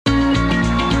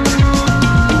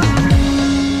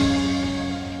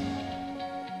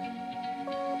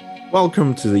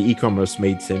Welcome to the E-commerce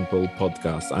Made Simple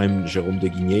podcast. I'm Jérôme de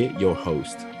Guigné, your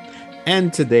host.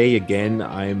 And today, again,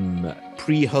 I'm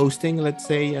pre-hosting, let's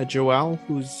say, Joelle,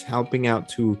 who's helping out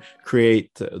to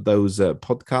create those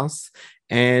podcasts.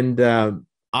 And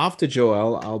after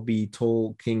Joelle, I'll be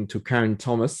talking to Karen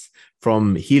Thomas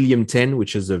from Helium 10,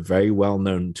 which is a very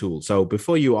well-known tool. So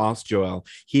before you ask Joelle,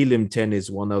 Helium 10 is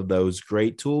one of those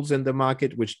great tools in the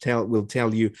market, which will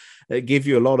tell you, give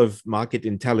you a lot of market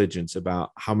intelligence about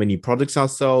how many products are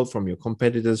sold from your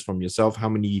competitors, from yourself, how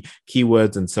many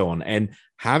keywords, and so on. And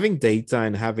having data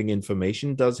and having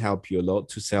information does help you a lot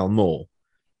to sell more.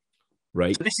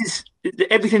 Right. So this is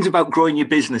everything's about growing your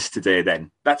business today,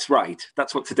 then. That's right.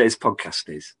 That's what today's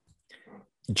podcast is.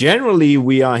 Generally,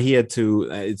 we are here to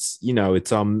it's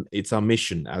our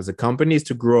mission as a company is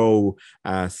to grow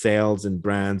sales and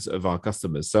brands of our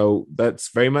customers. So that's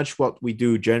very much what we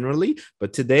do generally.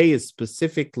 But today is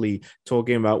specifically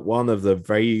talking about one of the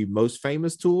very most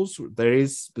famous tools there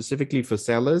is specifically for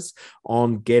sellers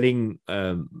on getting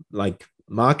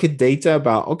market data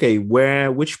about, okay,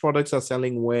 which products are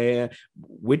selling where,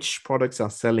 which products are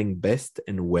selling best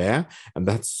and where. And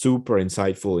that's super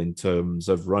insightful in terms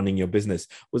of running your business.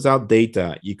 Without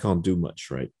data, you can't do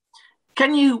much, right?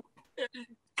 Can you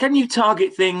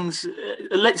target things?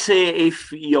 Let's say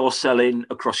if you're selling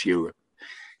across Europe,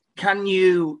 and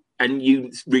you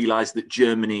realize that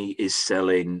Germany is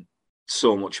selling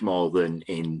so much more than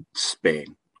in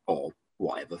Spain or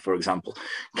whatever, for example,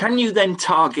 can you then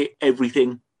target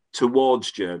everything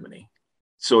towards Germany?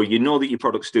 So you know that your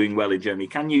product's doing well in Germany.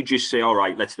 Can you just say, all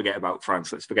right, let's forget about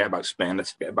France, let's forget about Spain,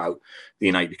 let's forget about the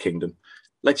United Kingdom.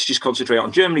 Let's just concentrate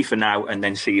on Germany for now and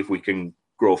then see if we can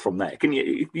grow from there.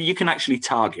 You can actually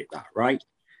target that, right?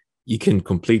 You can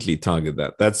completely target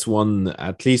that. That's one,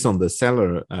 at least on the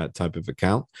seller type of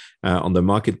account. On the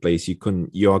marketplace,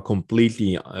 you are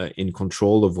completely in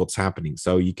control of what's happening.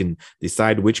 So you can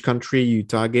decide which country you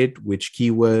target, which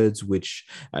keywords, which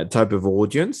type of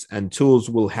audience, and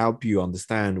tools will help you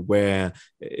understand where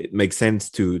it makes sense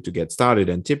to get started.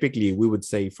 And typically, we would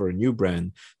say for a new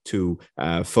brand to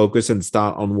focus and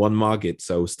start on one market.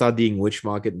 So studying which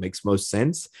market makes most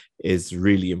sense is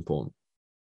really important.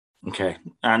 Okay.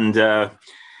 And, well,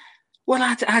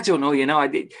 I don't know,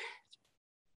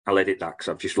 I'll edit that because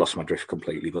I've just lost my drift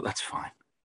completely, but that's fine.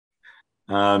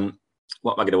 What am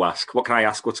I going to ask? What can I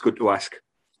ask? What's good to ask?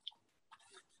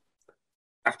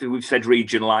 After we've said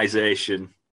regionalization.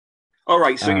 All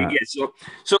right. So,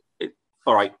 so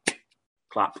all right.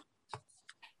 Clap.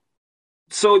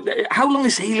 So how long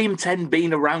has Helium 10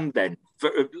 been around then?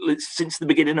 Since the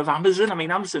beginning of Amazon? I mean,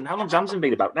 Amazon, how long's Amazon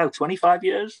been about now? 25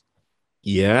 years?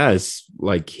 Yeah, it's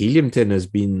like Helium 10 has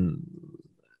been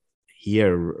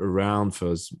here around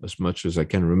for as much as I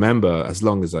can remember, as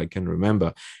long as I can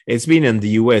remember. It's been in the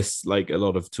US, like a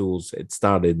lot of tools. It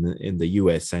started in the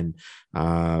US, and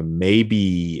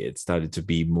maybe it started to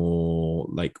be more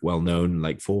like well known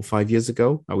like 4 or 5 years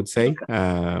ago, I would say. Okay.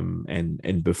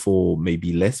 And before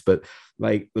maybe less, but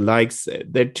there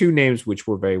are two names which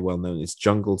were very well known. It's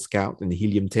Jungle Scout and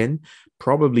Helium 10.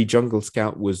 Probably Jungle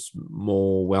Scout was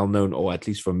more well known, or at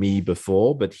least for me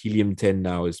before, but Helium 10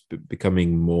 now is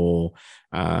becoming more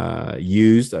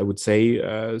used, I would say,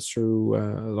 through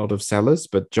a lot of sellers.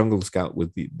 But Jungle Scout was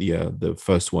the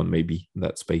first one, maybe in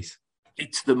that space.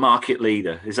 It's the market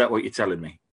leader. Is that what you're telling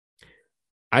me?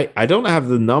 I don't have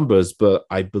the numbers, but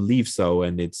I believe so,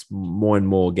 and it's more and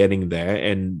more getting there.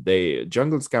 And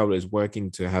Jungle Scout is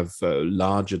working to have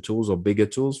larger tools or bigger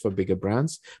tools for bigger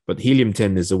brands. But Helium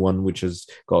 10 is the one which has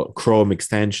got Chrome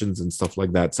extensions and stuff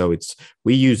like that. So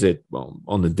we use it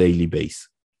on a daily basis.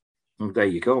 Well, there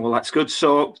you go. Well, that's good.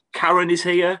 So Karen is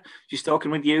here. She's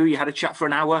talking with you. You had a chat for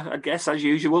an hour, I guess, as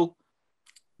usual.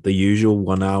 The usual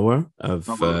 1 hour of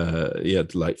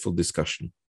delightful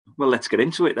discussion. Well, let's get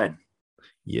into it then.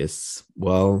 Yes.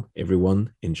 Well,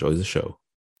 everyone, enjoy the show.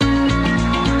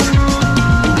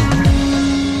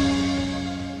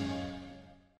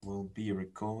 We'll be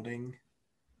recording.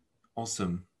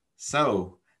 Awesome.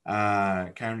 So,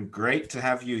 Karen, great to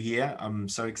have you here. I'm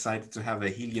so excited to have a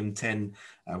Helium 10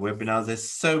 webinar. There's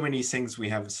so many things. We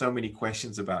have so many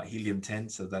questions about Helium 10.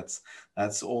 So that's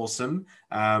awesome.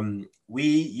 We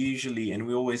usually, and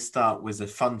we always start with a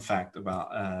fun fact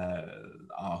about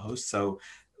our host. So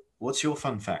what's your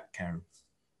fun fact, Karen?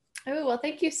 Oh, well,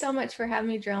 thank you so much for having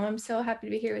me, Jerome. I'm so happy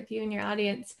to be here with you and your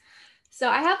audience. So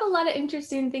I have a lot of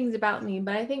interesting things about me,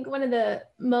 but I think one of the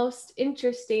most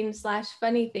interesting /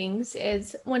 funny things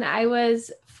is when I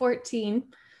was 14,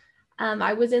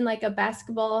 I was in like a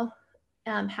basketball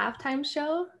halftime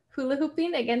show, hula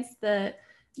hooping against the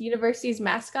university's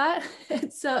mascot.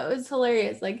 So it was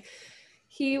hilarious. Like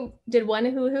he did one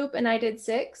hula hoop and I did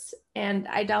 6, and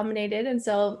I dominated. And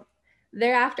so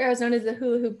thereafter, I was known as the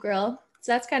hula hoop girl.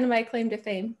 So that's kind of my claim to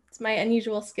fame. It's my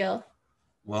unusual skill.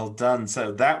 Well done.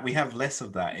 So that we have less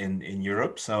of that in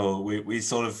Europe. So we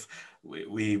sort of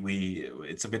we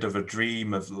it's a bit of a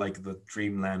dream of like the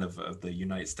dreamland of the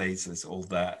United States is all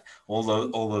that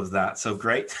all of that. So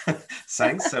great.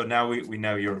 Thanks. So now we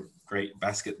know you're a great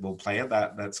basketball player.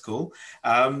 That's cool.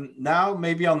 Now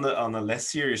maybe on the less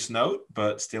serious note,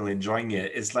 but still enjoying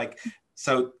it, is like,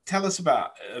 so tell us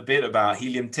about a bit about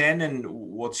Helium 10 and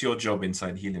what's your job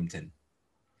inside Helium 10?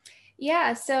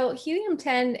 Yeah, so Helium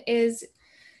 10 is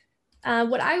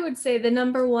what I would say the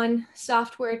number one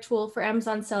software tool for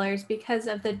Amazon sellers because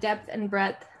of the depth and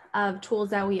breadth of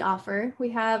tools that we offer. We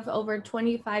have over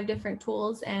 25 different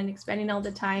tools and expanding all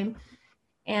the time.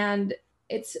 And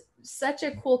it's such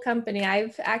a cool company.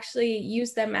 I've actually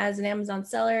used them as an Amazon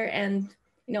seller and,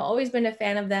 always been a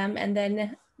fan of them. And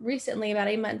then recently, about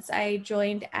 8 months, I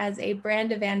joined as a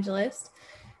brand evangelist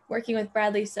working with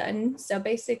Bradley Sutton. So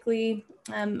basically,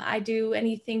 I do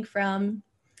anything from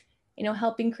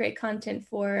helping create content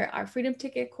for our Freedom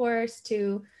Ticket course,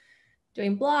 to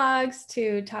doing blogs,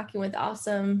 to talking with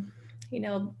awesome,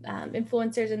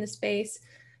 influencers in the space.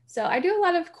 So I do a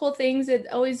lot of cool things. It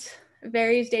always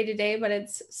varies day to day, but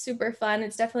it's super fun.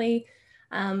 It's definitely,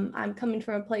 I'm coming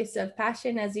from a place of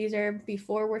passion as a user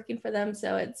before working for them.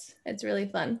 So it's really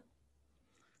fun.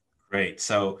 Great.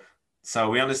 So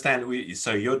we understand.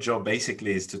 So your job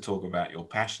basically is to talk about your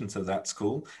passion. So that's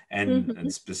cool,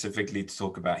 and specifically to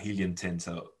talk about Helium 10.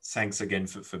 So thanks again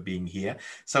for being here.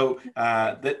 So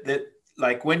that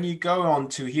like when you go on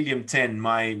to Helium 10,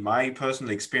 my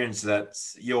personal experience is that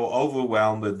you're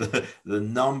overwhelmed with the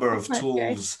number of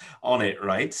tools on it,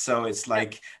 right? So it's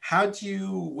like, how do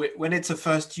you, when it's a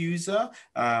first user,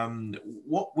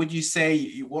 what would you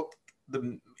say? What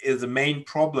is the main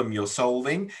problem you're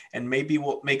solving, and maybe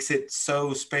what makes it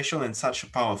so special and such a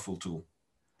powerful tool?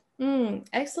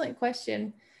 Excellent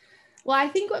question. Well, I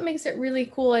think what makes it really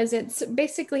cool is it's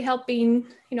basically helping,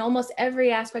 almost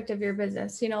every aspect of your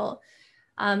business.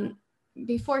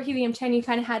 Before Helium 10, you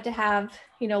kind of had to have,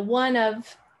 I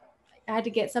had to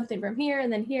get something from here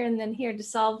and then here and then here to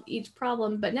solve each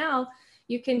problem. But now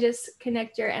you can just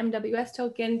connect your MWS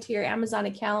token to your Amazon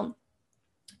account,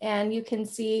 and you can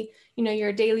see,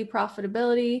 your daily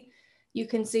profitability. You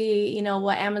can see,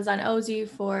 what Amazon owes you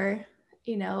for,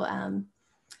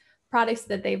 products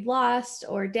that they've lost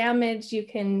or damaged.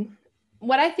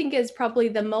 What I think is probably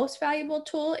the most valuable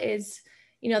tool is,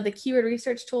 the keyword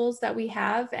research tools that we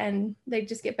have, and they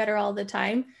just get better all the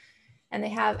time. And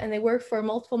they work for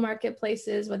multiple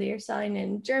marketplaces, whether you're selling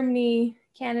in Germany,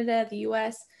 Canada, the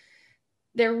US.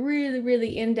 They're really,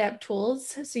 really in-depth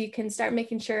tools. So you can start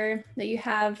making sure that you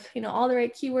have, all the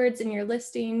right keywords in your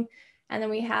listing. And then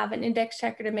we have an index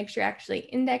checker to make sure you're actually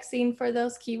indexing for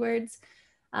those keywords.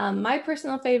 My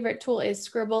personal favorite tool is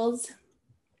Scribbles.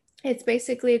 It's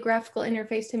basically a graphical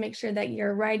interface to make sure that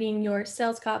you're writing your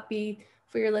sales copy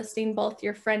for your listing, both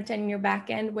your front end and your back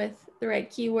end, with the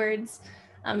right keywords.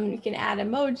 You can add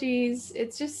emojis.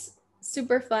 It's just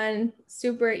super fun,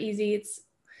 super easy.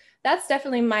 That's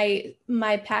definitely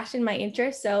my passion, my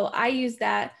interest. So I use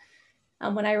that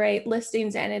when I write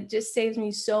listings, and it just saves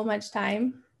me so much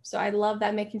time. So I love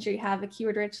that, making sure you have a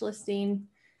keyword rich listing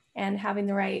and having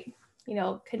the right,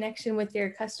 connection with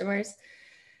your customers.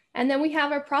 And then we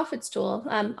have our profits tool.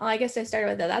 I guess I started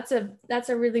with that. That's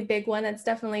a really big one. That's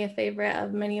definitely a favorite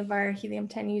of many of our Helium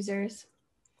 10 users.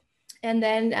 And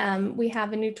then we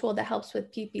have a new tool that helps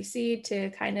with PPC to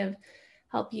kind of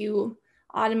help you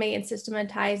automate and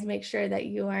systematize, make sure that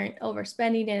you aren't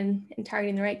overspending and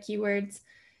targeting the right keywords.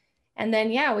 And then,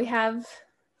 we have,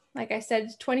 like I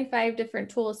said, 25 different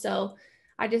tools. So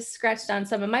I just scratched on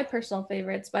some of my personal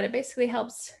favorites, but it basically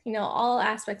helps, all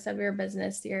aspects of your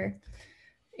business, your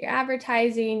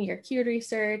advertising, your keyword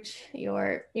research,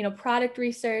 your, product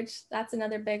research. That's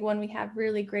another big one. We have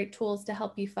really great tools to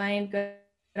help you find good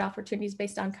opportunities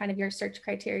based on kind of your search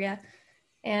criteria.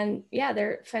 And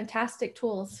they're fantastic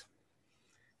tools.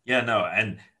 Yeah, no,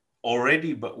 and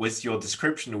already, but with your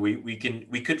description, we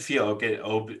could feel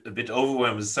a bit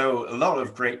overwhelmed. So a lot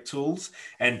of great tools,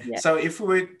 and so if we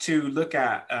were to look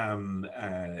at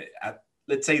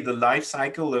let's say the life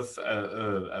cycle of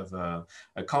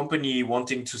a company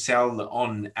wanting to sell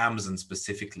on Amazon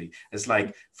specifically, it's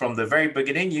like from the very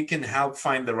beginning you can help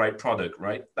find the right product,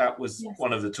 right? That was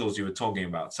one of the tools you were talking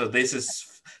about. So this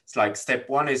is, it's like step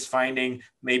one is finding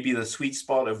maybe the sweet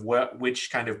spot of which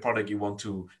kind of product you want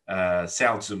to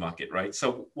sell to the market, right?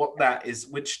 So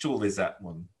which tool is that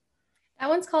one? That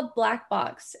one's called Black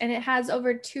Box, and it has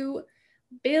over 2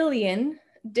 billion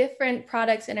different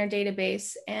products in our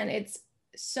database, and it's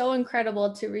so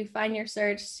incredible to refine your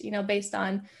search, based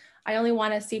on, I only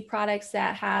want to see products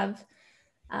that have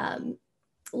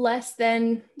less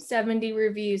than 70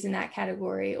 reviews in that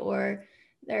category, or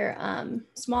they're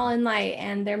small and light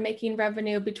and they're making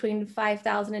revenue between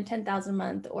 5,000 and 10,000 a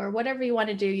month, or whatever you want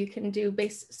to do. You can do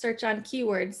base search on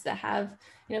keywords that have,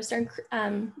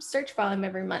 certain search volume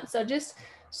every month. So just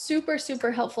super,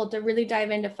 super helpful to really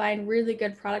dive in to find really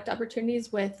good product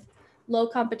opportunities with low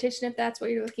competition, if that's what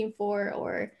you're looking for,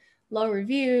 or low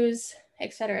reviews,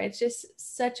 etc. It's just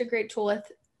such a great tool with,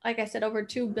 like I said, over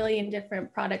 2 billion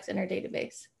different products in our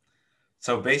database.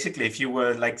 So basically, if you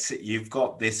were like, you've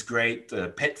got this great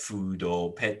pet food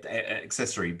or pet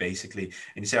accessory, basically,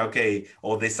 and you say, okay,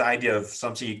 or this idea of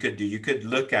something you could do, you could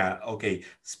look at, okay,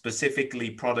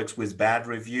 specifically products with bad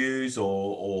reviews,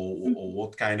 or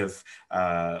what kind of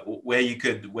where you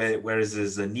could, whereas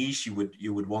there's a niche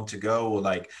you would want to go, or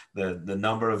like the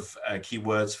number of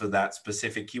keywords for that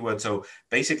specific keyword. So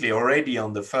basically, already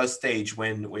on the first stage,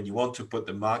 when you want to put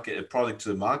a product to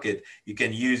the market, you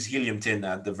can use Helium 10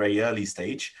 at the very early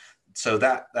stage. So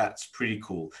that's pretty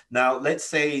cool. Now, let's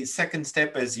say second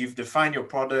step is you've defined your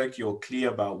product, you're clear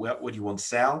about what you want to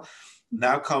sell.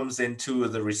 Now comes into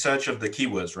the research of the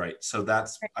keywords, right? So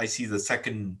that's, I see, the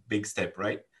second big step,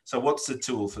 right? So what's the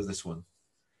tool for this one?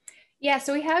 Yeah,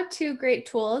 so we have two great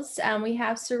tools. We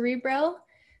have Cerebro.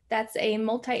 That's a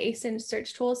multi-ASIN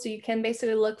search tool. So you can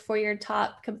basically look for your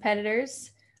top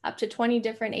competitors, up to 20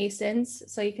 different ASINs.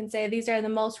 So you can say, these are the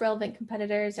most relevant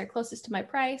competitors, are closest to my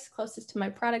price, closest to my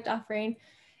product offering.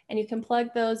 And you can plug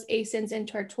those ASINs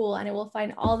into our tool, and it will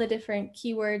find all the different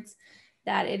keywords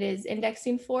that it is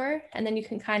indexing for. And then you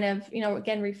can kind of,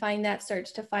 again, refine that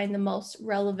search to find the most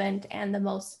relevant and the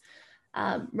most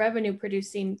revenue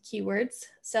producing keywords.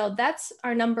 So that's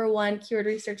our number one keyword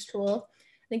research tool.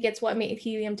 I think it's what made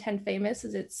Helium 10 famous,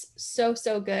 is it's so,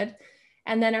 so good.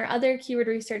 And then our other keyword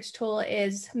research tool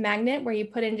is Magnet, where you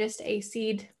put in just a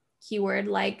seed keyword.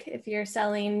 Like if you're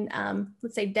selling,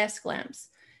 let's say, desk lamps,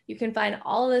 you can find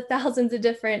all the thousands of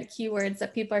different keywords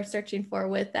that people are searching for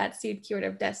with that seed keyword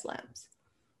of desk lamps.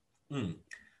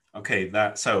 Okay,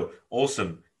 that's so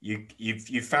awesome.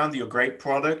 You've found your great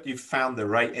product. You've found the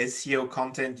right SEO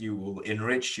content you will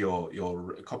enrich your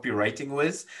copywriting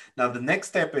with. Now, the next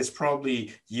step is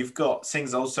probably you've got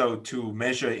things also to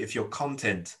measure if your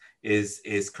content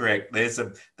is correct. There's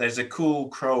a cool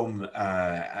Chrome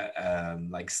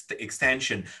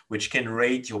extension which can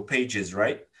rate your pages,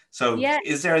 right? So yes.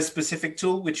 Is there a specific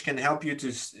tool which can help you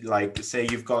to say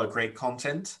you've got a great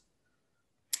content?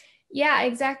 Yeah,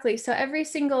 exactly. So every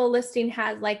single listing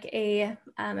has like a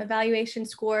evaluation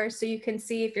score. So you can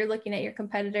see, if you're looking at your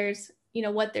competitors,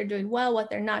 what they're doing well, what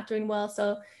they're not doing well.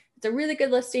 So it's a really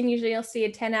good listing. Usually you'll see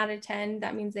a 10 out of 10.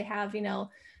 That means they have,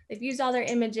 they've used all their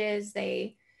images.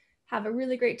 They have a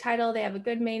really great title. They have a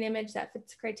good main image that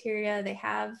fits the criteria. They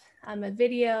have a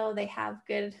video. They have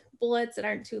good bullets that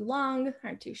aren't too long,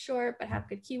 aren't too short, but have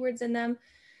good keywords in them.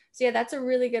 So yeah, that's a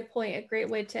really good point. A great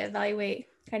way to evaluate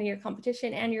kind of your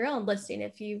competition and your own listing,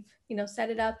 if you've, set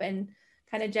it up, and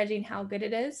kind of judging how good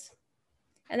it is.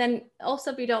 And then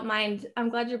also, if you don't mind, I'm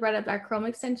glad you brought up our Chrome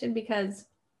extension, because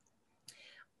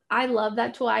I love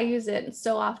that tool. I use it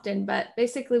so often. But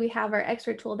basically, we have our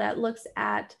expert tool that looks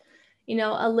at,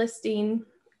 a listing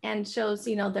and shows,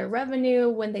 their revenue,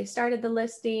 when they started the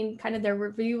listing, kind of their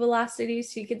review velocity.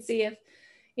 So you can see if,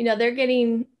 they're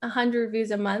getting 100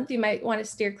 reviews a month, you might want to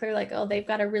steer clear, like, oh, they've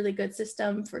got a really good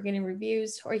system for getting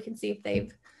reviews. Or you can see if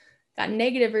they've got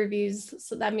negative reviews.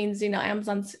 So that means,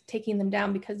 Amazon's taking them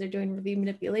down because they're doing review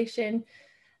manipulation.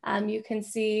 You can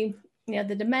see,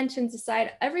 the dimensions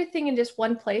aside, everything in just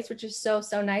one place, which is so,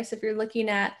 so nice. If you're looking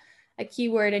at a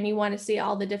keyword and you want to see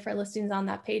all the different listings on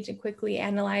that page and quickly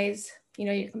analyze,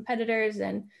 your competitors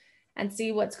and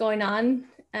see what's going on,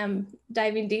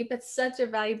 diving deep, it's such a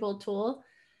valuable tool.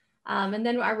 And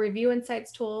then our review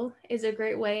insights tool is a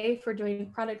great way for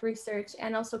doing product research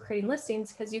and also creating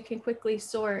listings, because you can quickly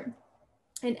sort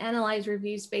and analyze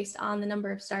reviews based on the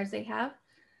number of stars they have.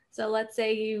 So let's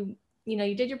say you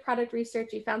did your product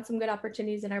research, you found some good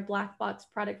opportunities in our black box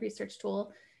product research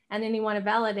tool, and then you want to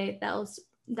validate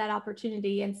that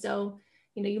opportunity. And so,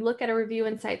 you look at a review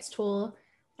insights tool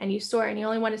and you sort, and you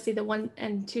only want to see the 1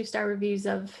 and 2 star reviews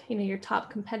of, your top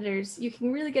competitors. You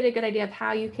can really get a good idea of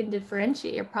how you can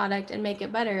differentiate your product and make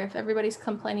it better. If everybody's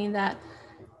complaining that,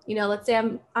 let's say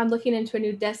I'm looking into a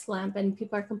new desk lamp and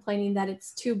people are complaining that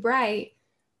it's too bright.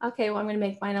 Okay, well, I'm going to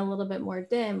make mine a little bit more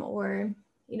dim, or,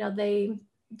 they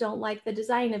don't like the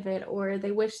design of it, or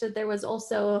they wish that there was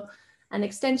also an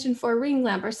extension for a ring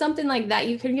lamp or something like that.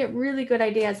 You can get really good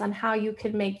ideas on how you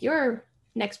can make your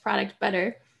next product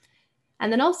better.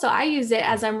 And then also I use it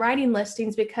as I'm writing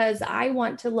listings because I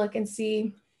want to look and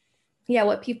see, yeah,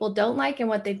 what people don't like and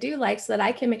what they do like, so that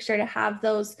I can make sure to have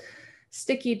those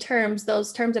sticky terms,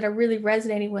 those terms that are really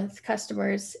resonating with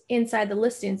customers inside the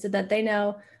listing, so that they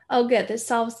know, oh, good, this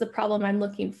solves the problem I'm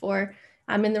looking for.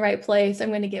 I'm in the right place. I'm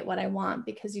going to get what I want,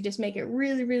 because you just make it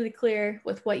really, really clear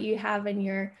with what you have in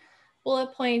your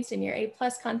bullet points and your A+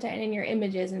 content and in your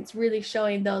images. And it's really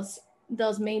showing those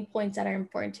main points that are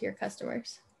important to your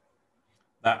customers.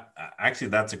 That actually,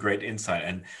 that's a great insight,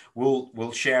 and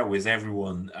we'll share with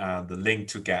everyone the link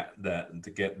to get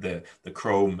the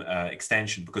Chrome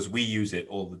extension, because we use it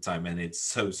all the time and it's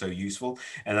so useful.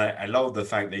 And I love the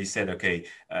fact that you said, okay,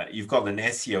 you've got an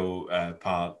SEO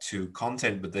part to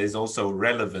content, but there's also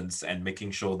relevance and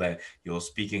making sure that you're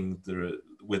speaking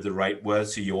with the right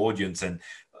words to your audience. And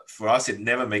for us, it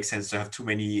never makes sense to have too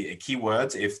many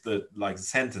keywords if the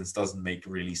sentence doesn't make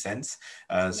really sense.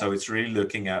 So it's really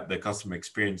looking at the customer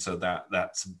experience. So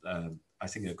that's I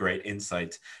think a great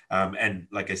insight. And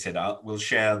like I said, we'll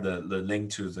share the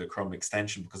link to the Chrome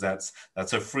extension, because that's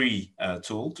a free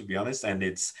tool, to be honest, and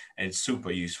it's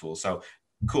super useful. So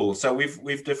cool. So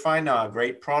we've defined our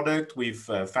great product. We've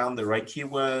found the right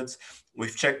keywords.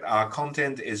 We've checked our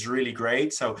content is really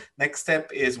great. So next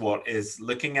step is what? Is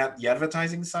looking at the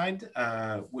advertising side.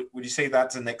 Would you say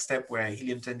that's the next step where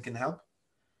Helium 10 can help?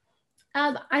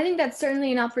 I think that's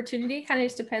certainly an opportunity. Kind of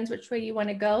just depends which way you want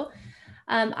to go.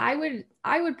 I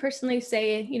would personally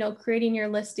say, creating your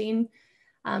listing.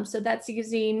 So that's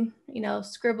using,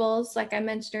 Scribbles, like I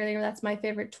mentioned earlier. That's my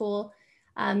favorite tool.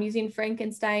 Using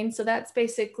Frankenstein. So that's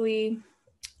basically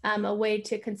a way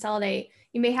to consolidate.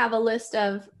 You may have a list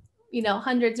of,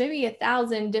 hundreds, maybe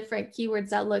 1,000 different keywords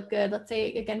that look good. Let's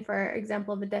say, again, for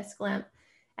example of a desk lamp,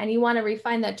 and you want to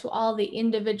refine that to all the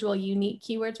individual unique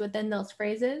keywords within those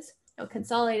phrases.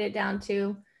 Consolidate it down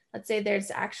to, let's say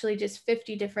there's actually just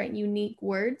 50 different unique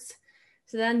words.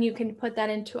 So then you can put that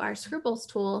into our Scribbles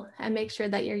tool and make sure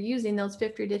that you're using those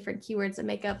 50 different keywords that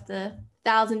make up the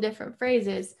 1,000 different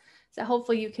phrases. So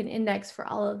hopefully you can index for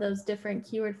all of those different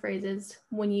keyword phrases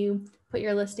when you put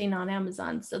your listing on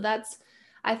Amazon. So that's,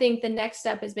 I think the next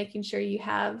step is making sure you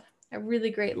have a really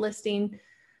great listing,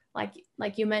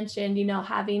 like you mentioned,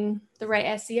 having the right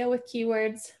SEO with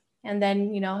keywords, and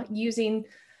then, using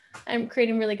and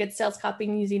creating really good sales copy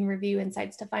and using review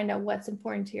insights to find out what's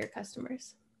important to your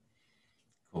customers.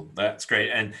 Cool, that's great.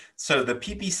 And so the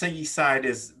PPC side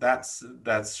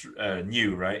that's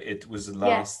new, right? It was the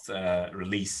last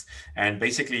release, and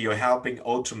basically you're helping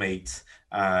automate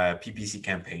PPC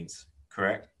campaigns,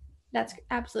 correct? That's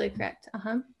absolutely correct.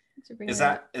 Is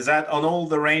that on all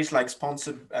the range, like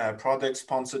sponsored products,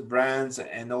 sponsored brands,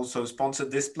 and also sponsored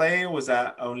display, or was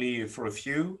that only for a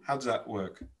few? How does that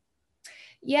work?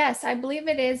 Yes, I believe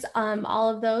it is all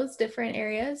of those different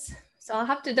areas. So I'll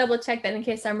have to double check that in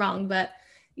case I'm wrong, but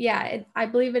yeah, I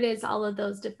believe it is all of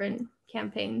those different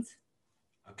campaigns.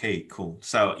 Okay, cool.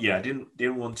 So yeah, I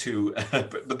didn't want to,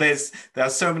 but there are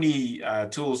so many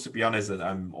tools, to be honest, that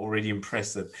I'm already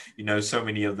impressed that you know so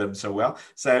many of them so well.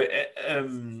 So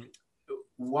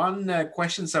one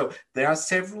question. So there are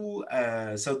several.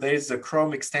 So there's the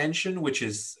Chrome extension, which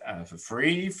is for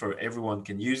free, for everyone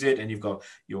can use it, and you've got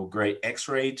your great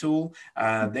X-ray tool.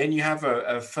 Then you have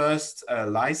a first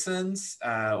license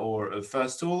or a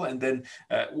first tool, and then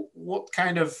what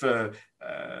kind of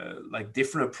like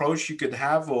different approach you could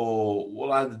have, or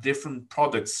what are the different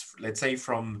products, let's say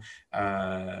from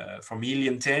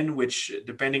Helium 10, which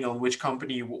depending on which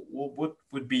company, what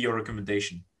would be your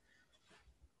recommendation?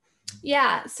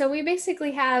 Yeah, so we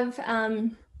basically have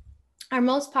our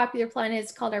most popular plan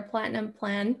is called our Platinum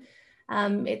plan.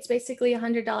 It's basically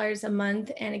 $100 a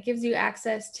month, and it gives you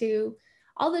access to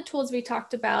all the tools we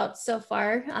talked about so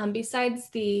far. Besides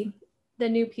the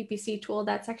new PPC tool,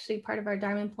 that's actually part of our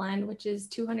Diamond plan, which is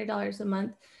 $200 a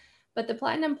month. But the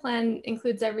Platinum plan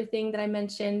includes everything that I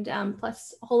mentioned,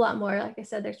 plus a whole lot more. Like I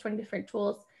said, there's 20 different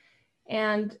tools.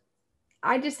 And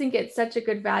I just think it's such a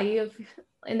good value.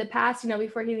 In the past,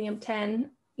 before Helium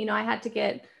 10, I had to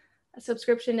get a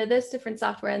subscription to this different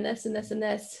software and this and this and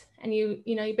this. And you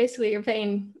basically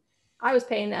I was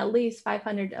paying at least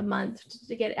 $500 a month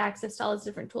to get access to all those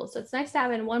different tools. So it's nice to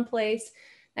have it in one place,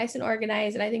 nice and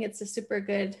organized. And I think it's a super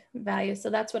good value. So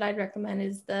that's what I'd recommend,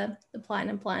 is the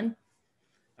Platinum plan.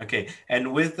 Okay,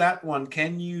 and with that one,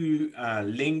 can you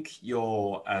link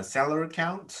your seller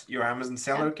account, your Amazon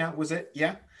seller account, was it?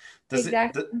 Yeah.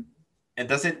 Exactly. And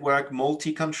does it work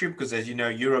multi-country? Because as you know,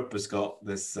 Europe has got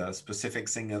this specific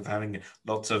thing of having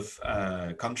lots of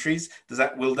countries.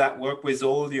 Will that work with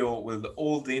all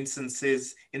the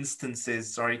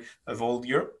instances, sorry, of all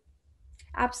Europe?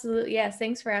 Absolutely. Yes.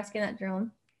 Thanks for asking that,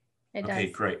 Jerome. It Okay,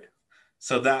 does. great.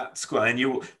 So that's cool.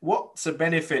 And what's the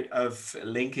benefit of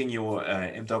linking your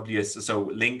MWS?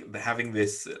 So having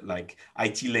this like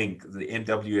IT link, the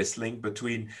MWS link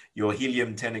between your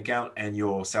Helium 10 account and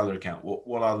your seller account.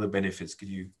 What are the benefits? Could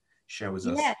you share with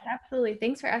us? Yes, absolutely.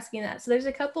 Thanks for asking that. So there's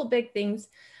a couple big things.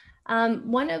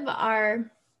 One of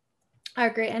our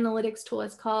great analytics tool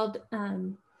is called,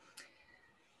 oh,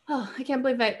 I can't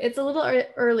believe it's a little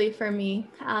early for me.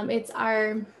 It's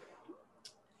our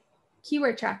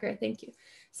keyword tracker. Thank you.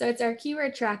 So it's our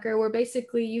keyword tracker where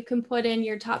basically you can put in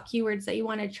your top keywords that you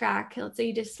want to track. Let's say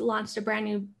you just launched a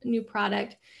brand new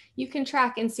product. You can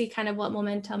track and see kind of what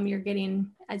momentum you're getting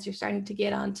as you're starting to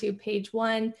get onto page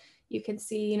one. You can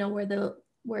see, you know,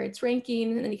 where it's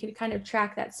ranking, and then you can kind of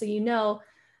track that. So, you know,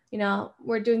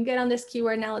 we're doing good on this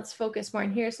keyword. Now let's focus more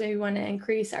in here. So we want to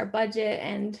increase our budget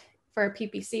and for our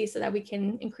PPC so that we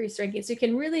can increase ranking. So you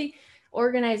can really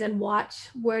organize and watch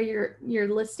where your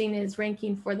listing is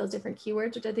ranking for those different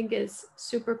keywords, which I think is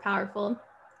super powerful.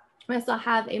 We also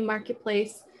have a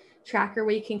marketplace tracker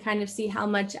where you can kind of see how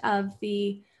much of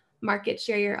the market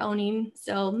share you're owning.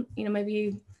 So, you know,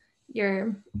 maybe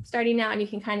you're starting out and you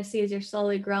can kind of see as you're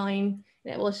slowly growing,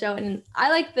 and it will show. And I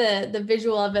like the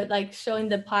visual of it, like showing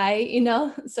the pie, you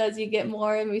know, so as you get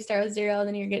more and we start with 0,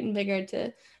 then you're getting bigger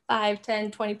to 5,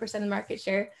 10, 20% of market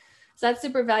share. So that's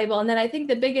super valuable. And then I think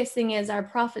the biggest thing is our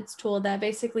profits tool that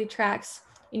basically tracks,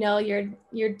 you know,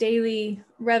 your daily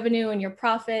revenue and your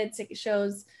profits. It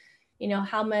shows, you know,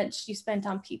 how much you spent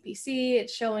on PPC.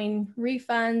 It's showing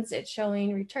refunds, it's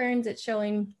showing returns, it's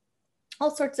showing all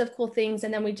sorts of cool things.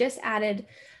 And then we just added,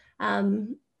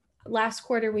 last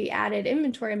quarter, we added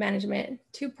inventory management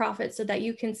to profit so that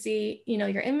you can see, you know,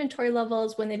 your inventory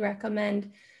levels when they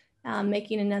recommend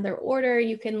making another order.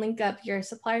 You can link up your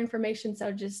supplier information.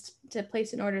 So just to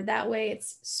place an order that way,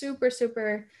 it's super,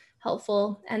 super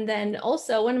helpful. And then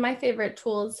also one of my favorite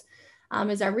tools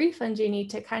is our refund genie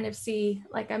to kind of see,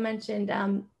 like I mentioned,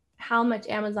 how much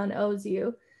Amazon owes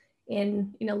you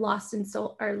in, you know, lost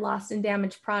and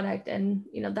damaged product. And,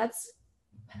 you know, that's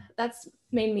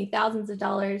made me thousands of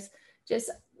dollars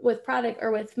just with product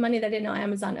or with money that I didn't know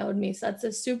Amazon owed me. So that's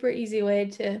a super easy way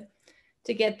to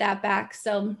get that back.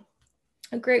 So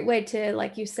a great way to,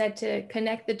 like you said, to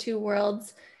connect the two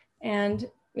worlds. And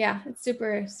yeah, it's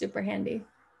super, super handy.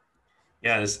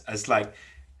 Yeah, it's like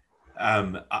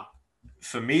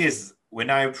for me is when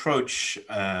I approach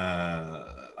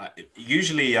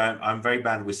usually I'm very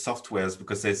bad with softwares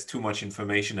because there's too much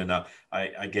information and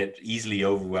I get easily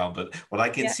overwhelmed. But what I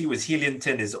can see with Helium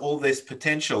 10 is all this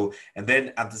potential, and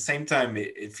then at the same time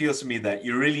it feels to me that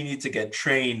you really need to get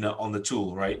trained on the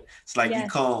tool, right? It's like you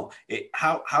can't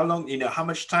how long, you know, how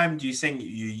much time do you think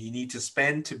you need to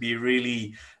spend to be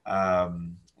really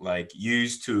like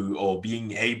used to or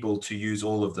being able to use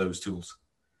all of those tools?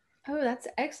 Oh, that's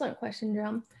an excellent question,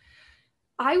 Jerome.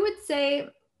 I would say,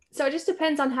 so it just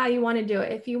depends on how you want to do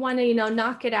it. If you want to, you know,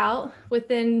 knock it out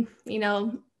within, you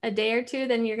know, a day or two,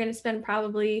 then you're going to spend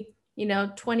probably, you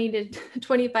know, 20 to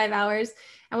 25 hours.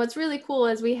 And what's really cool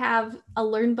is we have a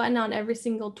learn button on every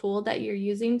single tool that you're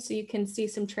using. So you can see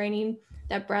some training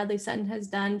that Bradley Sutton has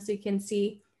done. So you can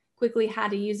see quickly how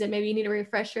to use it. Maybe you need a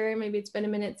refresher. Maybe it's been a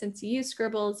minute since you used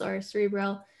Scribbles or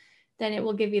Cerebro. Then it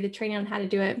will give you the training on how to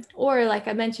do it. Or like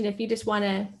I mentioned, if you just want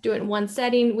to do it in one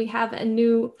setting, we have a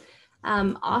new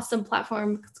awesome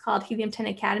platform. It's called Helium 10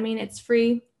 Academy, and it's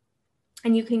free.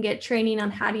 And you can get training on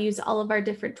how to use all of our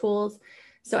different tools.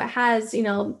 So it has, you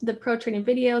know, the pro training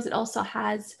videos. It also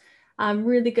has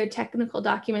really good technical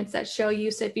documents that show you.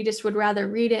 So if you just would rather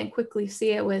read it and quickly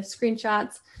see it with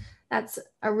screenshots, that's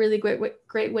a really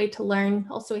great way to learn.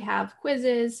 Also, we have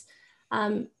quizzes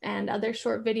and other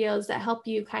short videos that help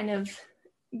you kind of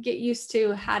get used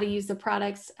to how to use the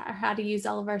products, or how to use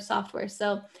all of our software.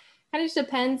 So kind of just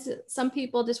depends. Some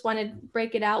people just want to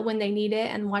break it out when they need it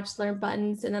and watch learn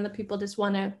buttons, and other people just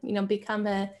want to, you know, become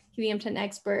a Helium 10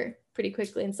 expert pretty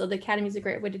quickly. And so the Academy is a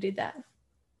great way to do that.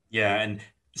 Yeah, and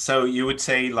so you would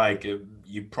say like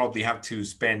you probably have to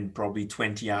spend probably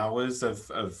 20 hours of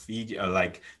video,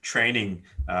 like training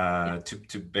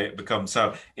to become.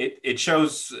 So it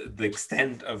shows the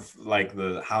extent of like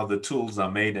how the tools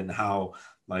are made and how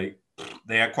like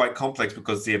they are quite complex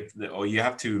because or you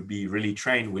have to be really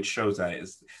trained, which shows that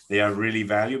they are really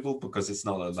valuable because it's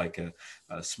not like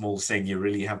a small thing. You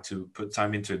really have to put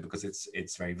time into it because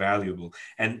it's very valuable.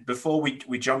 And before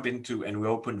we jump into and we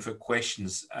open for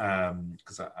questions,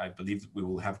 because I believe we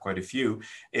will have quite a few,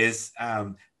 is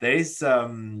there is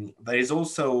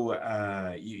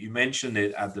also you mentioned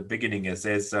it at the beginning, as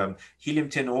there's Helium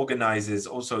 10 organizes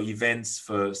also events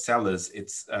for sellers.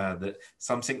 It's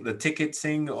the ticket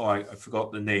thing, or I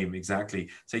forgot the name exactly.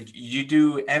 So you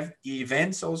do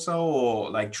events also, or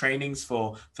like trainings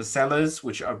for sellers,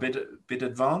 which are a bit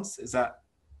advanced. Is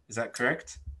that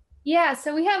correct? Yeah,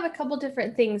 so we have a couple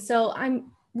different things. So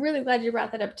I'm really glad you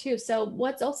brought that up too. So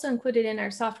what's also included in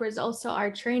our software is also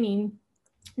our training,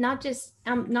 not just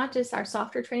our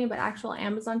software training, but actual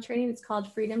Amazon training. It's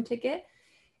called Freedom Ticket.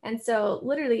 And so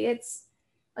literally it's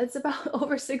about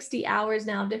over 60 hours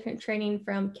now of different training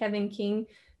from Kevin King,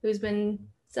 who's been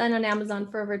selling on Amazon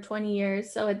for over 20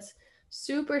 years. So it's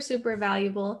super, super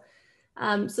valuable.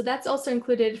 So that's also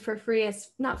included for free,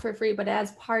 not for free, but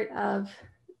as part of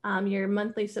your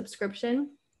monthly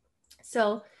subscription.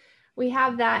 So we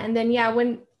have that. And then, yeah,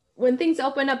 when things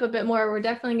open up a bit more, we're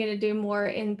definitely going to do more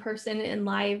in person and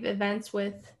live events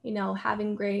with,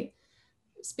 having great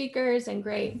speakers and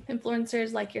great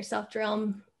influencers like yourself,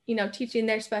 Jerome, teaching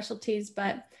their specialties.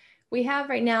 But we have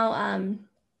right now,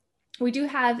 we do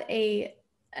have a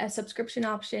subscription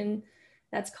option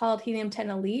that's called Helium 10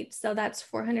 Elite. So that's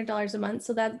 $400 a month.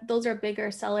 So those are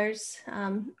bigger sellers.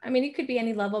 I mean, it could be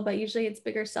any level, but usually it's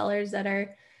bigger sellers that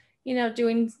are,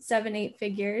 doing 7-8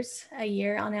 figures a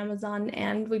year on Amazon.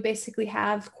 And we basically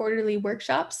have quarterly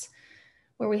workshops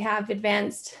where we have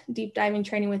advanced deep diving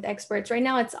training with experts. Right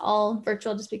now it's all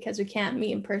virtual just because we can't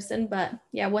meet in person. But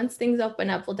yeah, once things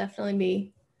open up, we'll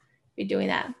definitely be doing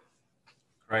that.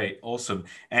 Great, awesome.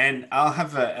 And I'll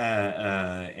have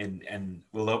and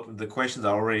we'll open the questions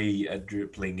are already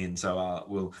dribbling in, so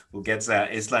we'll get to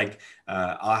that. It's like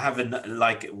I'll have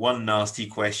one nasty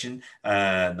question,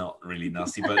 not really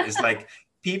nasty, but it's like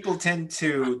people tend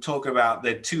to talk about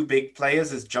the two big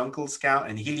players as Jungle Scout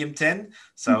and Helium 10.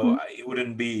 So it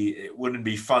wouldn't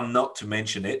be fun not to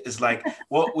mention it. It's like,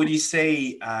 what would you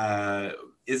say?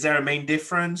 Is there a main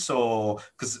difference, or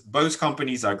because both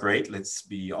companies are great, let's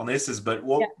be honest, but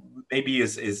what maybe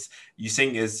is you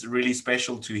think is really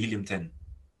special to Helium 10?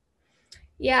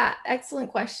 Yeah, excellent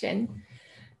question.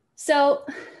 So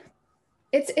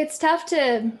it's tough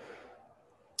to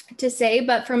say,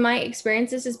 but from my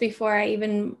experience, this is before I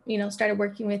even, started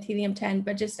working with Helium 10,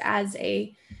 but just as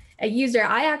a user,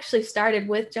 I actually started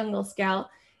with Jungle Scout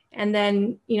and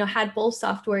then, had both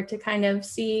software to kind of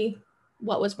see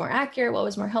what was more accurate, what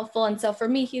was more helpful. And so for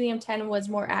me, Helium 10 was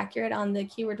more accurate on the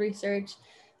keyword research.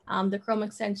 The Chrome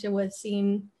extension was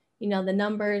seeing, the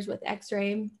numbers with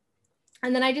X-ray.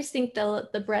 And then I just think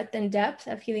the breadth and depth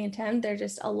of Helium 10, there's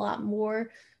just a lot more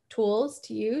tools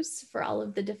to use for all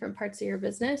of the different parts of your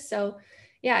business. So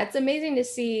yeah, it's amazing to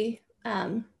see.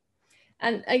 And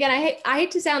again, I hate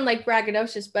to sound like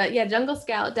braggadocious, but yeah, Jungle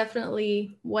Scout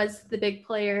definitely was the big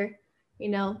player,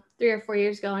 3 or 4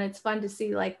 years ago. And it's fun to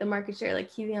see like the market share,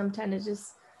 like Helium 10 is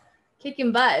just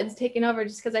kicking butt. It's taking over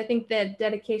just because I think the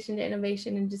dedication to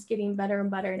innovation and just getting better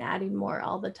and better and adding more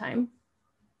all the time.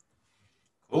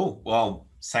 Cool. Well,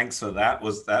 thanks for that.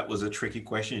 That was a tricky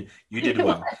question. You did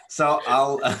well. So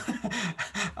I'll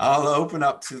I'll open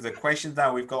up to the questions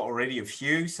now. We've got already a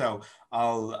few. So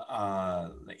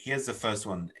here's the first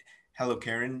one. Hello,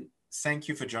 Karen. Thank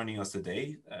you for joining us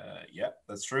today. Yeah,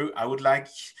 that's true. I would like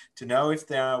to know if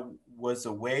there was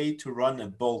a way to run a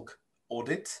bulk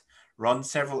audit, run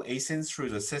several ASINs through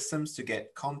the systems to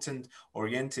get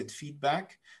content-oriented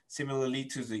feedback, similarly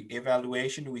to the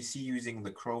evaluation we see using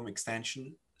the Chrome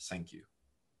extension. Thank you.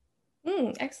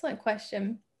 Excellent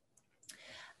question.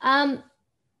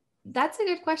 That's a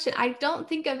good question. I don't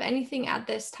think of anything at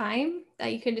this time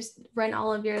that you can just run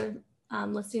all of your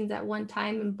listings at one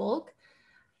time in bulk.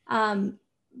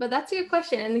 But that's a good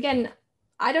question. And again,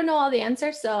 I don't know all the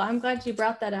answers, so I'm glad you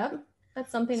brought that up.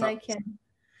 That's something I can.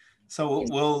 So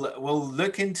we'll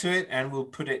look into it and we'll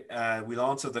put it. We'll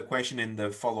answer the question in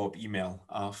the follow-up email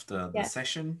after the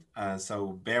session.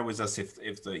 So bear with us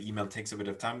if the email takes a bit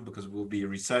of time because we'll be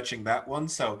researching that one.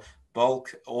 So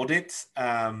bulk audit.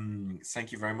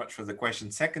 Thank you very much for the question.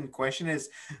 Second question is,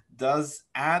 does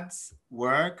ads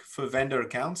work for vendor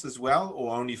accounts as well,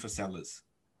 or only for sellers?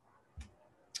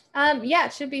 Yeah,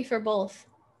 it should be for both.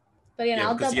 But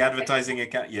yeah, because the advertising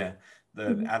account,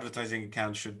 the advertising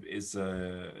account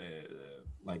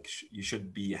you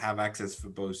should have access for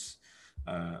both,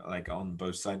 like on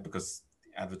both sides, because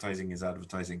advertising is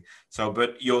advertising. So,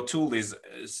 but your tool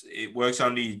it works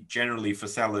only generally for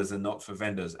sellers and not for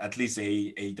vendors, at least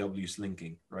AWS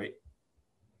linking, right?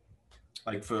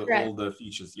 Like for Correct. all the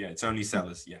features. Yeah, it's only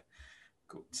sellers. Yeah.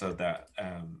 Cool. So that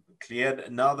cleared.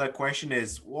 Another question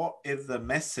is, what is the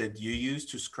method you use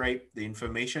to scrape the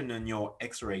information in your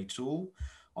X-ray tool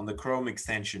on the Chrome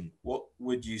extension? What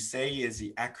would you say is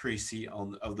the accuracy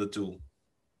of the tool?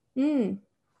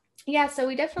 Yeah, so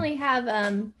we definitely have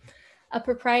a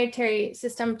proprietary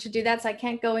system to do that. So I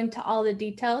can't go into all the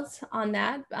details on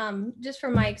that. Just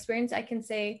from my experience, I can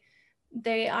say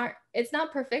it's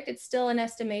not perfect. It's still an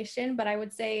estimation, but I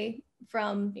would say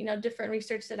from, different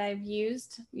research that I've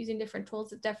used using different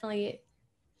tools, it definitely,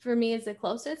 for me, is the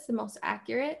closest, the most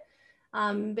accurate.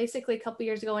 Basically a couple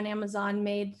years ago when Amazon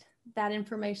made that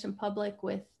information public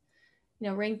with,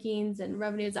 rankings and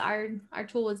revenues, our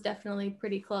tool was definitely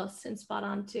pretty close and spot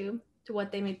on to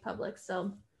what they made public.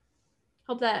 So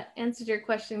hope that answered your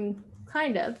question,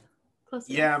 kind of. Close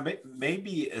enough. Yeah,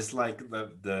 maybe it's like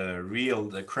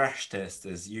the crash test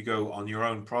is you go on your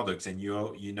own products and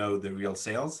you know the real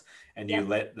sales and you Yep.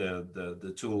 let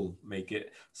the tool make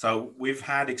it. So we've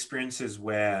had experiences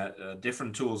where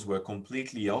different tools were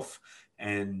completely off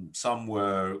and some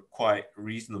were quite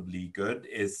reasonably good.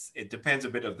 It depends a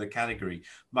bit of the category.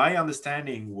 My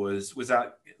understanding was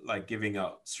without like giving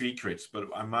out secrets, but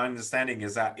my understanding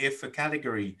is that if a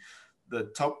category, the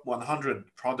top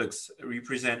 100 products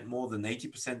represent more than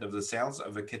 80% of the sales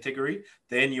of a category,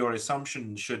 then your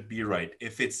assumption should be right.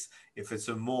 If it's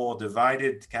a more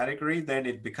divided category, then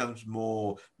it becomes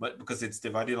more, but because it's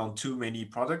divided on too many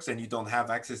products and you don't have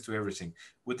access to everything.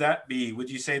 Would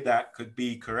you say that could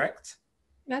be correct?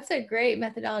 That's a great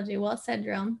methodology. Well said,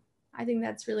 Jerome. I think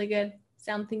that's really good.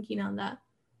 Sound thinking on that.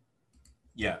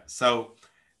 Yeah. So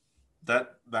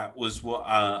that was what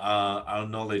our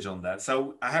knowledge on that.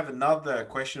 So I have another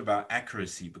question about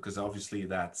accuracy, because obviously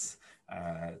that's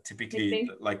typically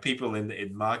like people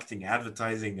in marketing,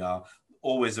 advertising are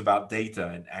always about data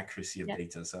and accuracy of Yep.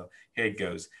 data. So here it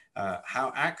goes.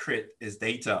 How accurate is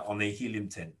data on a Helium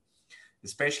 10?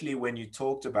 Especially when you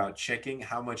talked about checking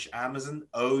how much Amazon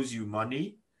owes you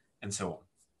money and so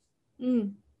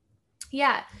on.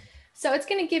 Yeah. So it's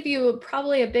going to give you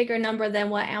probably a bigger number than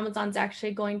what Amazon's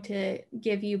actually going to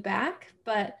give you back.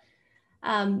 But,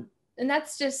 and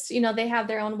that's just, they have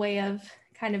their own way of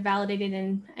kind of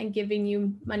validating and giving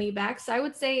you money back. So I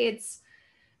would say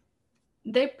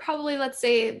they probably, let's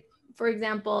say, for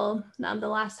example, the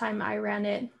last time I ran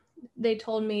it, they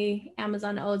told me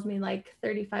Amazon owes me like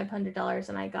 $3,500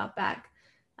 and I got back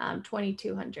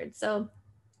 $2,200. So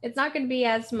it's not going to be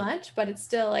as much, but it's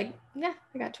still like, yeah,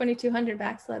 I got 2,200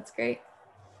 back. So that's great.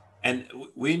 And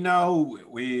we know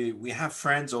we have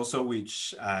friends also,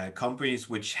 which companies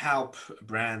which help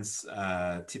brands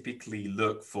typically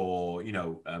look for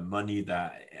money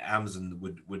that Amazon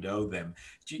would owe them.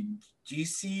 Do you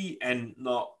see, and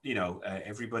not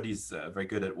everybody's very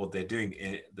good at what they're doing.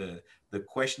 The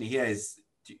question here is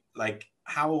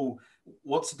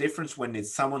what's the difference when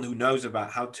it's someone who knows about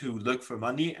how to look for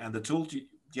money and the tool? Do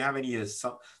you have any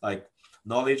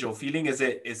knowledge or feeling? Is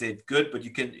it good, but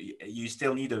you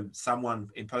still need someone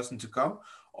in person to come,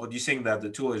 or do you think that the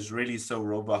tool is really so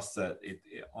robust that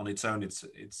on its own it's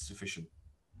sufficient?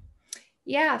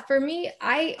 Yeah, for me,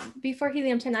 before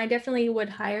Helium 10, I definitely would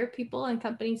hire people and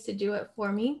companies to do it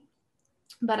for me,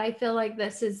 but I feel like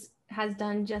this has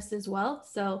done just as well.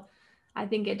 So I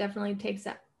think it definitely takes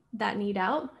that need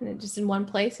out, and it just in one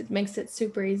place, it makes it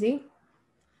super easy.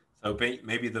 So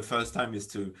maybe the first time is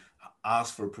to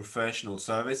ask for a professional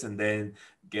service and then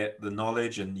get the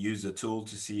knowledge and use the tool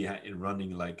to see how it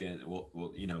running, like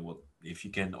what if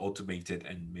you can automate it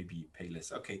and maybe pay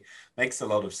less. Okay, makes a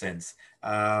lot of sense.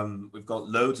 We've got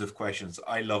loads of questions.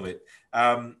 I love it.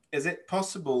 Is it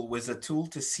possible with a tool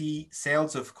to see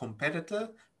sales of competitor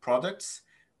products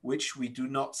which we do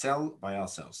not sell by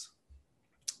ourselves?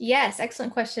 Yes,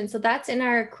 excellent question. So that's in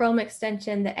our Chrome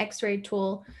extension, the X-ray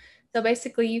tool. So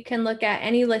basically you can look at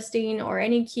any listing or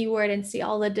any keyword and see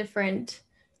all the different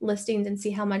listings and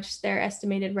see how much their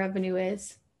estimated revenue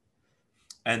is.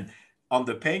 And on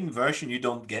the paying version, you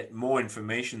don't get more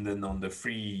information than on the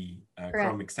free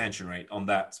Chrome extension, right? On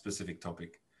that specific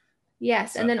topic.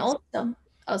 Yes. And then also,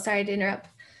 oh, sorry to interrupt.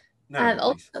 No, please.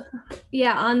 Also,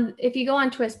 yeah, if you go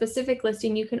onto a specific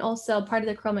listing, you can also, part of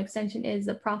the Chrome extension is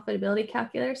the profitability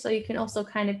calculator. So you can also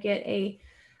kind of get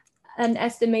an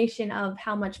estimation of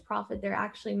how much profit they're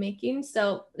actually making.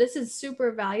 So this is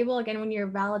super valuable, again, when you're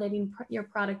validating your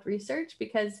product research,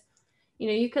 because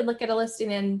you could look at a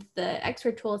listing and the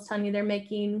X-ray tool is telling you they're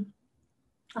making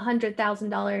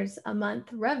 $100,000 a month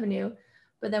revenue,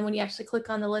 but then when you actually click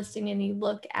on the listing and you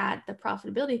look at the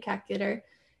profitability calculator,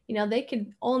 they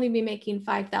could only be making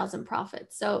 5,000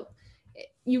 profits. So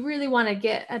you really want to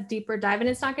get a deeper dive, and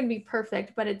it's not going to be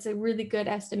perfect, but it's a really good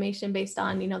estimation based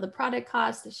on, the product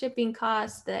cost, the shipping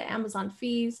cost, the Amazon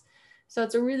fees. So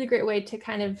it's a really great way to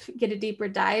kind of get a deeper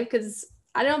dive, because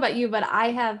I don't know about you, but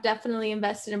I have definitely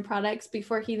invested in products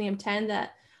before Helium 10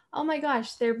 that, oh my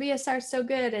gosh, their BSR is so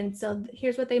good, and so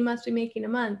here's what they must be making a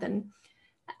month, and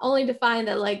only to find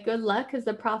that, like, good luck, because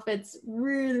the profit's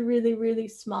really, really, really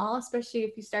small, especially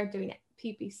if you start doing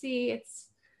PPC. It's,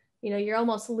 you're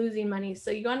almost losing money.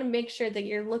 So you want to make sure that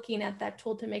you're looking at that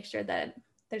tool to make sure that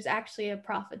there's actually a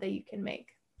profit that you can make.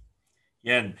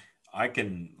 Yeah, and I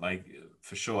can, like,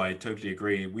 for sure, I totally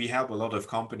agree. We help a lot of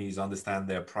companies understand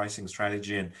their pricing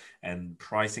strategy and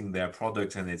pricing their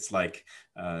product. And it's like,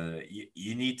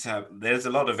 you need to have, there's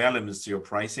a lot of elements to your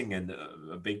pricing, and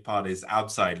a big part is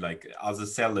outside, like other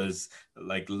sellers,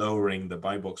 like lowering the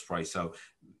buy box price. So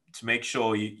to make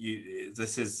sure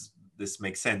this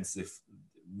makes sense, if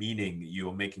meaning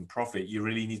you're making profit, you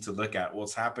really need to look at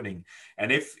what's happening.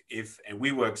 And and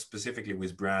we work specifically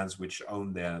with brands which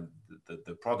own the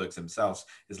products themselves,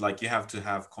 is like you have to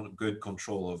have good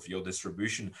control of your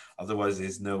distribution, otherwise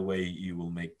there's no way you will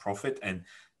make profit. And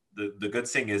the good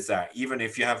thing is that even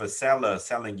if you have a seller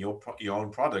selling your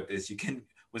own product, is you can,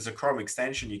 with a Chrome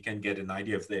extension, you can get an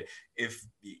idea if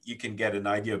you can get an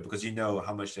idea, because you know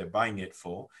how much they're buying it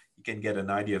for, you can get an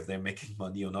idea if they're making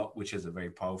money or not, which is a very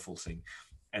powerful thing.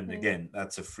 And again,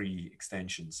 that's a free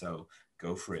extension, so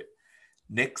go for it.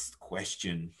 Next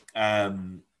question.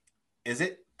 Is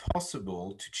it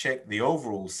possible to check the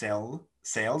overall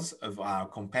sales of our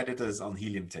competitors on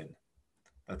Helium 10?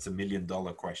 That's $1 million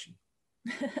question.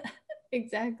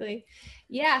 Exactly.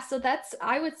 Yeah. So that's,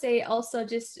 I would say, also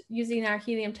just using our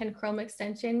Helium 10 Chrome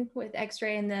extension with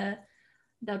X-ray and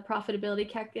the profitability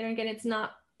calculator. Again, it's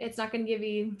not going to give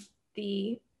you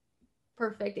the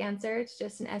perfect answer. It's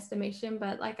just an estimation.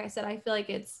 But like I said, I feel like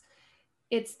it's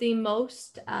the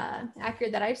most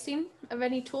accurate that I've seen of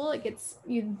any tool. It gets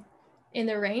you in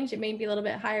the range. It may be a little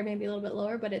bit higher, maybe a little bit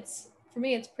lower, but for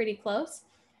me, it's pretty close.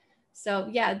 So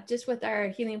yeah, just with our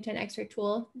Helium 10 X-ray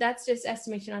tool, that's just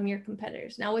estimation on your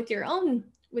competitors. Now with your own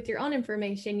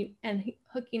information and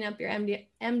hooking up your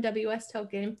MWS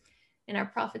token and our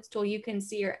profits tool, you can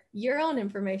see your own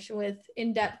information with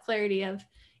in-depth clarity of,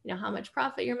 how much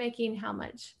profit you're making, how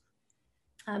much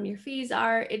your fees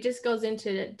are. It just goes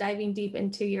into diving deep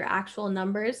into your actual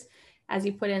numbers as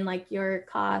you put in like your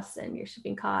costs and your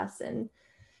shipping costs, and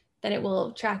then it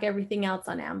will track everything else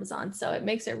on Amazon. So it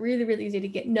makes it really, really easy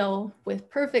to know with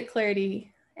perfect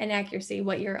clarity and accuracy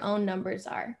what your own numbers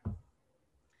are.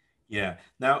 Yeah.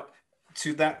 Now,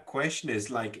 to that question,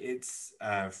 is like, it's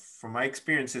from my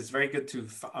experience, it's very good to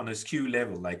on a SKU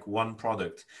level, like one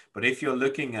product. But if you're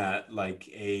looking at like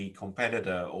a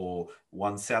competitor or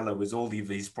one seller with all of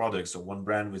these products, or one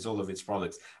brand with all of its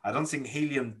products, I don't think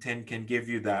Helium 10 can give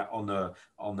you that on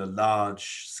a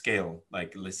large scale,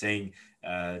 like let's say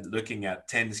looking at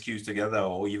 10 SKUs together,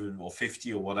 or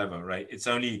 50 or whatever, right? It's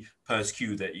only per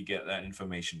SKU that you get that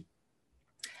information.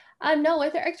 No,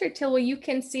 with our X-ray tool, you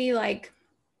can see, like,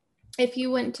 if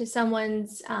you went to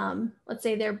someone's, let's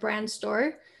say their brand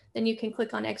store, then you can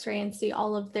click on X-ray and see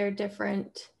all of their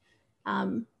different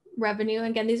revenue.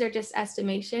 Again, these are just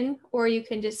estimation, or you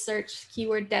can just search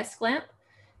keyword desk lamp,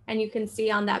 and you can see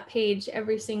on that page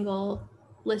every single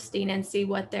listing and see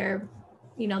what their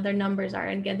numbers are.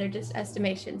 And again, they're just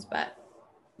estimations, but.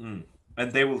 And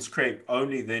they will scrape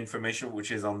only the information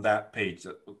which is on that page.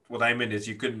 What I mean is,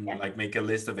 you couldn't like make a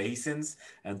list of ASINs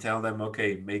and tell them,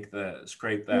 okay,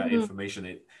 scrape that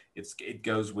information. It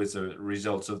goes with the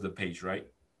results of the page, right?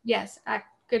 Yes.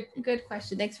 Good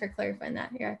question. Thanks for clarifying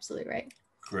that. You're absolutely right.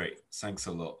 Great. Thanks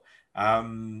a lot.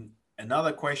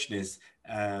 Another question is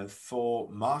for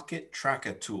Market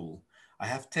Tracker tool. I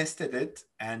have tested it,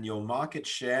 and your market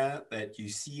share that you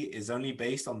see is only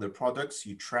based on the products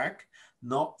you track,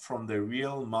 not from the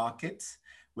real market,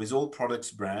 with all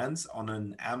products brands on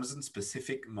an Amazon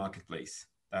specific marketplace.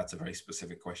 That's a very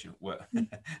specific question.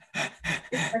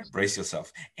 Brace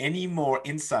yourself. Any more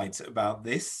insights about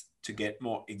this to get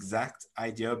more exact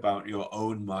idea about your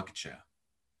own market share?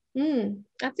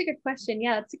 That's a good question.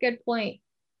 Yeah, that's a good point.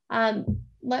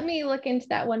 Let me look into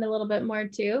that one a little bit more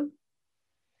too,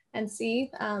 and see,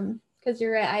 because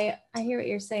you're right. I hear what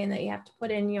you're saying, that you have to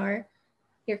put in your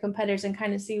competitors and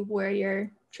kind of see where you're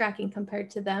tracking compared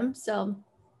to them. So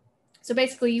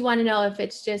basically you want to know if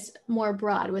it's just more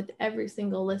broad with every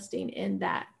single listing in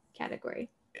that category.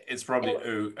 It's probably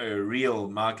a real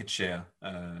market share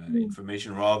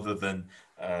information rather than,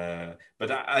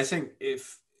 but I think,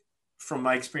 if from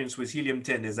my experience with Helium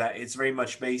 10, is that it's very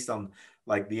much based on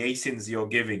like the ASINs you're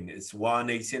giving. It's one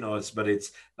ASIN, but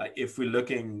it's like if we're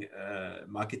looking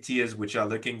marketeers which are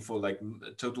looking for like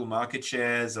total market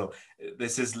shares, or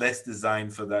this is less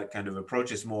designed for that kind of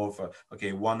approach. It's more of a,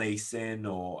 okay, one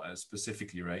ASIN or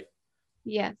specifically, right?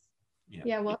 Yes. Yeah.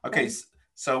 Yeah. Well Okay. said.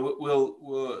 So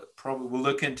we'll probably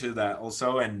look into that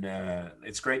also, and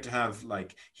it's great to have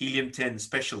like Helium 10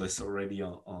 specialists already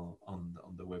on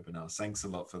the webinar. Thanks a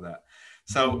lot for that.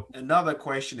 So another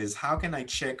question is, how can I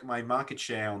check my market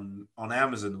share on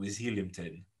Amazon with Helium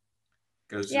 10?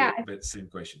 Goes to Yeah. a bit same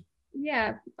question.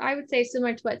 Yeah. I would say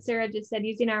similar to what Sarah just said,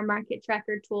 using our market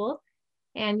tracker tool.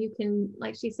 And you can,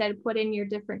 like she said, put in your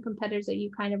different competitors that you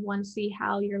kind of want to see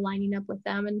how you're lining up with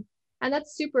them. And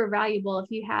that's super valuable if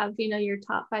you have, your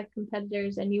top 5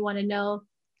 competitors and you want to know,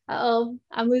 oh,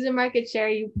 I'm losing market share.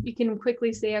 You can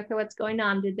quickly see, okay, what's going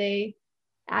on? Did they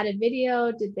add a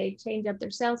video? Did they change up their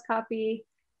sales copy?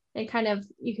 And kind of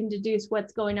you can deduce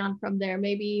what's going on from there.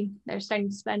 Maybe they're starting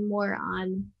to spend more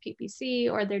on PPC,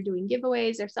 or they're doing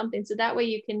giveaways or something. So that way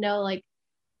you can know, like,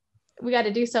 we got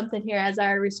to do something here as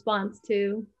our response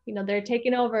to, they're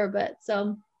taking over.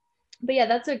 But yeah,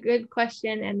 that's a good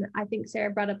question. And I think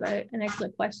Sarah brought up an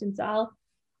excellent question. So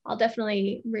I'll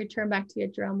definitely return back to you,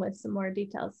 Jerome, with some more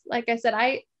details. Like I said,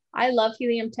 I love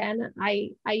Helium 10.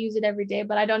 I use it every day,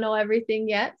 but I don't know everything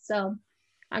yet. So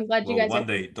I'm glad you guys one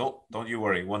day, don't you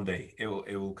worry, one day it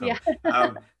will come. Yeah.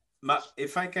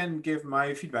 If I can give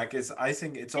my feedback, is I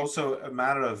think it's also a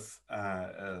matter of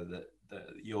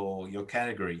your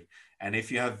category, and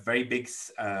if you have very big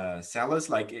sellers,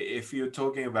 like if you're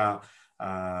talking about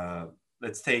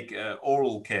let's take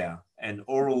oral care, and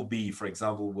Oral B, for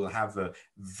example, will have a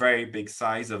very big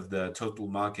size of the total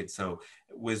market. So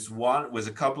with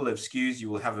a couple of SKUs, you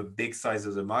will have a big size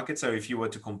of the market. So if you were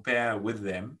to compare with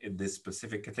them in this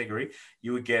specific category,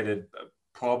 you would get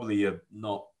probably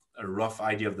not a rough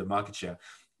idea of the market share.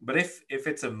 But if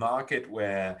it's a market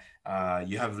where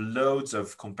you have loads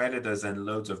of competitors and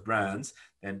loads of brands,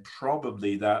 then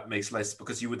probably that makes less,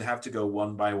 because you would have to go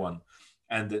one by one.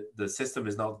 And the system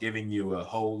is not giving you a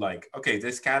whole, like, okay,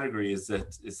 this category is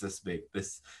this big.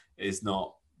 This is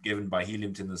not given by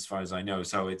Helium 10 as far as I know.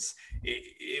 So it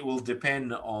will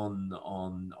depend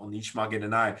on each market.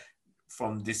 And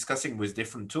from discussing with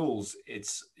different tools,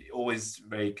 it's always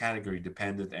very category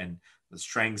dependent, and the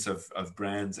strengths of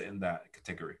brands in that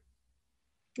category.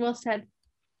 Well said.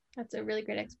 That's a really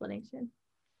great explanation.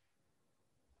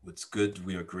 It's good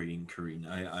we're agreeing, Karine.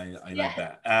 I Yeah. like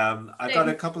that. I got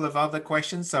a couple of other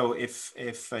questions. So if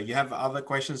you have other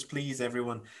questions, please,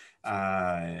 everyone,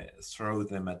 throw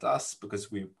them at us,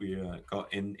 because we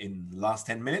got in the last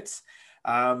 10 minutes.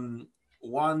 So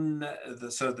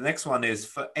the next one is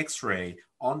for X-ray.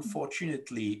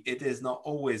 Unfortunately, it is not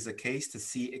always the case to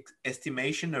see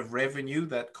estimation of revenue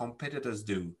that competitors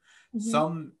do.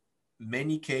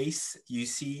 Many case you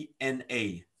see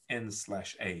N/A.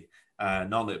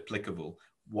 Non-applicable.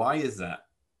 Why is that?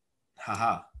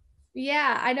 Haha.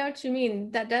 Yeah, I know what you mean.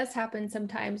 That does happen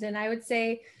sometimes. And I would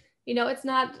say, it's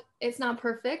not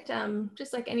perfect.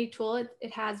 Just like any tool,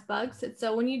 it has bugs. And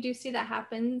so when you do see that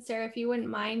happen, Sarah, if you wouldn't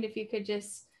mind, if you could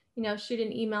just, shoot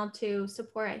an email to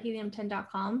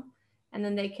support@helium10.com, and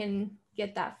then they can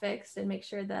get that fixed and make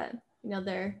sure that,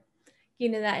 they're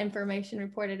getting that information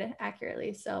reported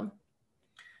accurately. So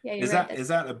yeah, you're right. Is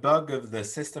that a bug of the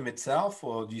system itself,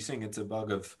 or do you think it's a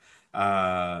bug of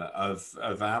Amazon,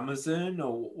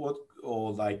 or what,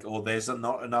 or there's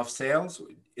not enough sales?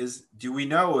 Do we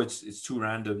know, or it's too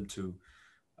random to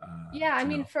Yeah, I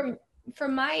mean, know?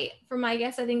 from my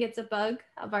guess, I think it's a bug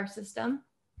of our system.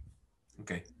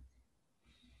 Okay,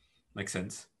 makes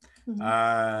sense.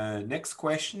 Next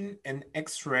question. In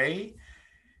X-ray,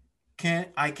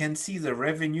 I can see the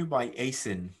revenue by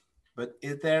ASIN, but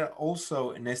is there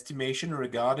also an estimation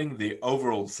regarding the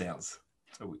overall sales?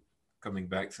 So coming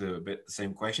back to a bit the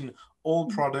same question, all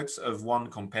products of one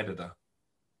competitor.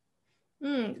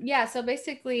 Yeah, so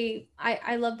basically,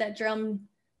 I love that Jerome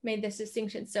made this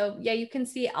distinction. So yeah, you can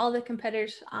see all the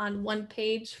competitors on one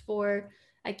page for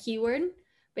a keyword,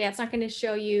 but yeah, it's not going to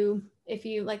show you, if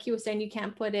you, like he was saying, you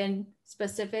can't put in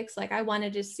specifics. Like, I want to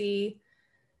just see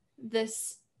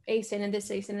this ASIN and this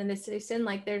ASIN and this ASIN.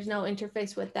 Like, there's no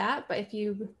interface with that. But if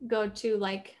you go to,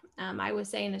 like, I was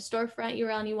saying, a storefront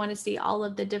URL, and you want to see all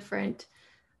of the different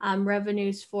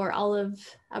revenues for all of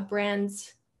a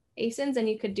brand's ASINs, and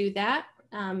you could do that.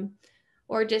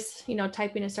 Or just,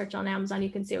 typing a search on Amazon, you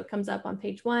can see what comes up on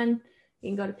page 1. You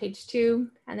can go to page 2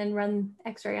 and then run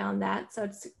X-ray on that. So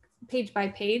it's page by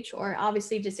page, or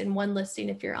obviously just in one listing.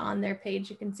 If you're on their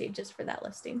page, you can see it just for that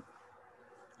listing.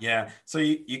 Yeah, so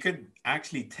you could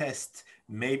actually test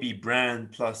maybe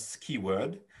brand plus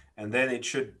keyword, and then it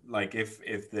should, like,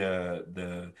 if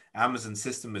the Amazon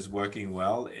system is working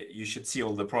well, you should see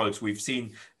all the products. We've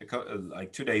seen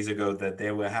like 2 days ago that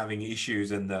they were having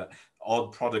issues and the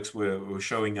odd products were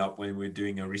showing up when we're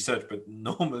doing a research, but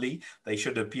normally they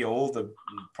should appear all the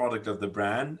product of the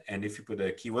brand. And if you put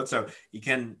a keyword, so you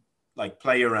can like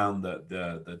play around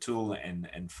the tool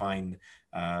and find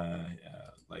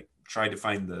like try to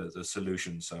find the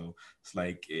solution. So it's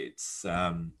like it's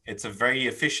a very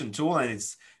efficient tool, and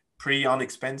it's pretty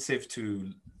inexpensive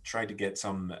to try to get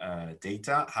some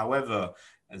data. However,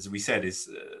 as we said, is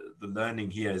the learning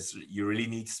here is you really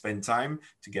need to spend time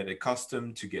to get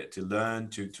accustomed, to get to learn,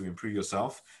 to improve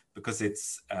yourself, because it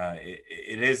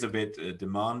is a bit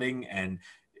demanding. And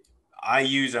I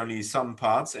use only some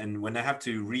parts, and when I have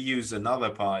to reuse another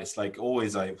part, it's like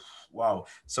always wow,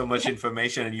 so much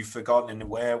information, and you've forgotten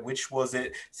which was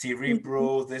it,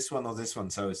 cerebral, this one or this one.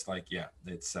 So it's like, yeah,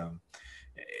 it's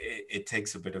it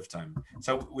takes a bit of time.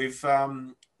 So we've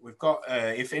got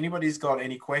if anybody's got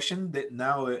any question, that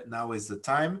now is the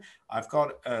time. I've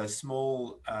got a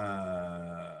small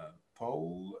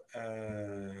poll,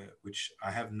 which I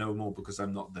have no more because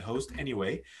I'm not the host.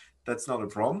 Anyway, that's not a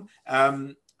problem.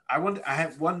 I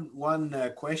have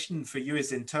one question for you,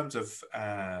 is in terms of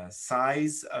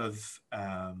size of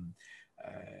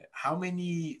how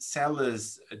many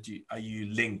sellers are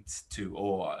you linked to,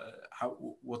 or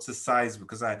what's the size?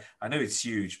 Because I know it's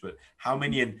huge, but how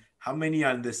many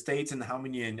are in the States and how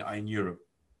many are in Europe?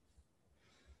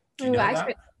 Do you know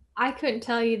that? I couldn't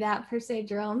tell you that per se,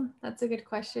 Jerome. That's a good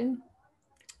question.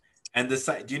 And the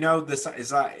site, do you know the site?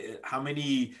 Is that how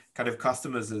many kind of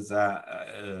customers is that?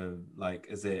 Like,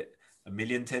 is it 1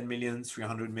 million, 10 million,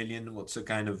 300 million? What's the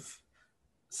kind of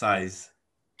size?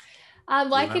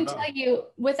 Well, I can tell you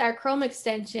with our Chrome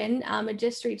extension, it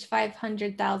just reached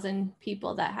 500,000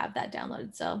 people that have that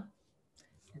downloaded. So,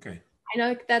 okay, I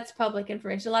know that's public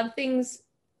information. A lot of things,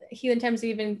 Helium Times are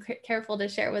even careful to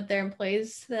share with their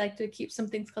employees. They like to keep some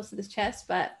things close to the chest,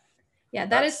 but yeah,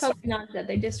 that's public knowledge that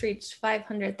they just reached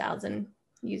 500,000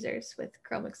 users with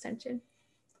Chrome extension.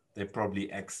 They're probably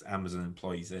ex-Amazon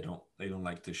employees. They don't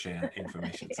like to share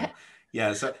information. Yeah. So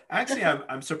yeah, so actually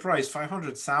I'm surprised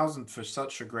 500,000 for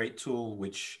such a great tool,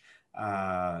 which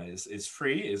is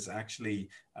free, is actually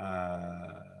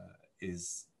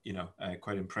is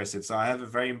quite impressive. So I have a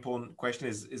very important question: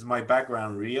 is my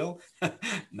background real?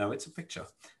 No, it's a picture.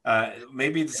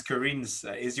 Maybe it's Corinne's.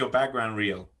 Is your background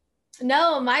real?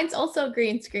 No, mine's also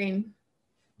green screen.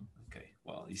 Okay,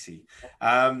 well, you see.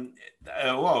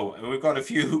 Whoa, we've got a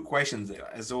few questions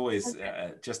as always.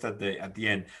 Okay. Just at the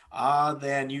end. Are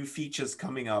there new features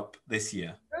coming up this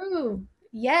year? Ooh,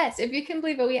 yes. If you can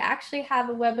believe it, we actually have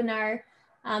a webinar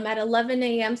at 11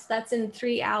 a.m. So that's in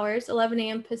 3 hours, 11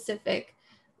 a.m. Pacific,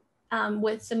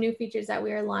 with some new features that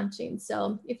we are launching.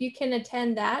 So if you can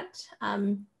attend that,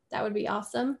 that would be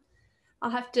awesome. I'll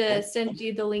have to send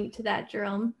you the link to that,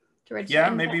 Jerome. Yeah,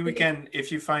 maybe we can,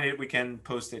 if you find it, we can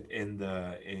post it in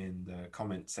the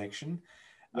comment section.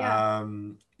 Yeah.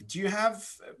 Do you have,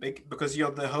 because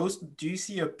you're the host, do you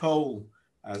see a poll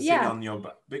sitting on your,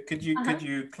 could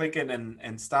you click it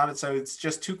and start it? So it's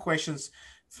just 2 questions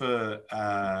for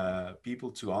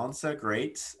people to answer.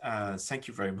 Great. Thank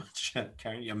you very much,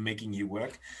 Karen. I'm making you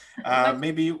work.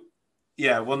 Maybe,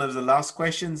 yeah, one of the last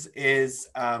questions is,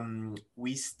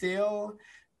 we still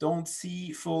don't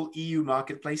see full EU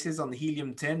marketplaces on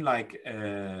Helium 10 like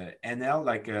NL,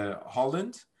 like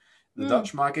Holland, the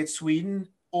Dutch market, Sweden,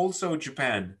 also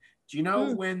Japan. Do you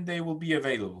know when they will be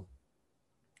available?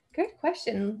 Good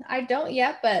question. I don't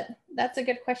yet, but that's a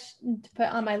good question to put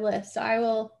on my list. So I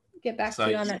will get back to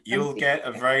you on that. You'll get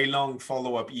a very long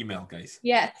follow-up email, guys.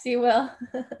 Yes, you will.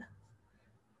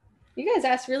 You guys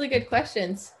asked really good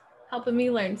questions, helping me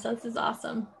learn. So this is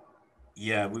awesome.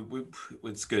 Yeah,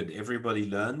 it's good. Everybody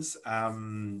learns.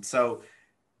 So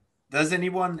does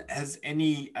anyone has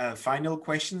any final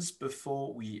questions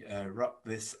before we wrap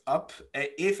this up?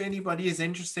 If anybody is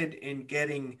interested in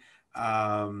getting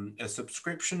a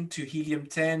subscription to Helium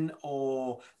 10,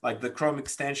 or like the Chrome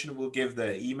extension, we'll give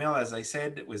the email, as I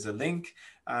said, with a link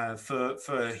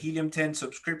for Helium 10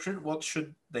 subscription, what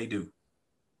should they do?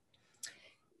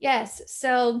 Yes,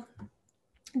 so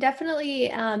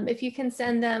definitely, if you can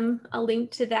send them a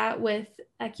link to that with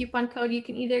a coupon code, you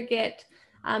can either get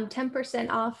 10%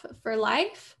 off for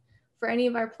life for any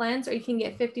of our plans, or you can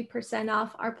get 50%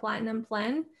 off our platinum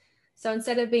plan. So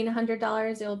instead of being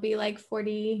 $100, it will be like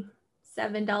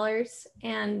 $47,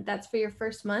 and that's for your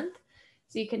first month.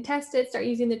 So you can test it, start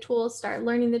using the tools, start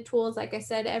learning the tools. Like I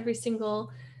said, every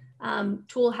single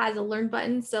tool has a learn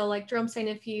button. So like Jerome's saying,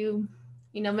 if you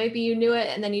you know, maybe you knew it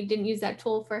and then you didn't use that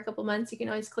tool for a couple months, you can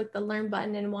always click the learn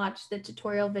button and watch the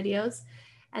tutorial videos.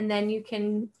 And then you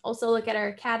can also look at our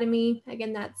academy.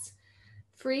 Again, that's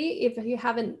free. If you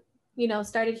haven't, you know,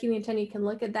 started Helium 10, you can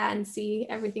look at that and see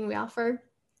everything we offer.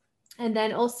 And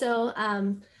then also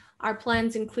our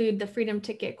plans include the Freedom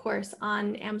Ticket course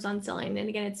on Amazon selling. And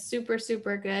again, it's super,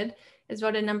 super good. It's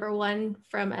voted #1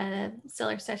 from a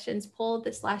Seller Sessions poll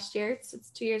this last year.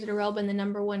 It's 2 years in a row been the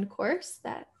 #1 course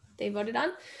that they voted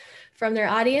on from their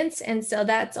audience. And so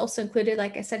that's also included,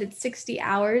 like I said, it's 60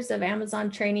 hours of Amazon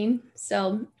training.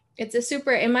 So it's a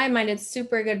super, in my mind, it's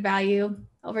super good value.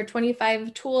 Over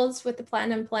 25 tools with the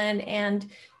Platinum plan, and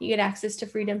you get access to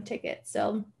Freedom Ticket.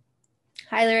 So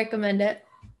highly recommend it.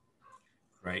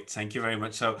 Great, thank you very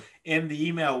much. So in the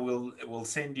email, we'll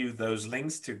send you those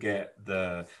links to get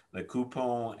the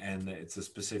coupon, and it's a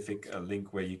specific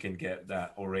link where you can get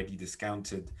that already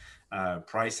discounted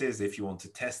prices if you want to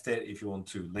test it, if you want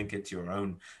to link it to your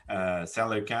own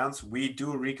seller accounts. We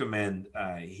do recommend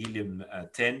Helium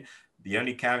 10. The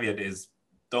only caveat is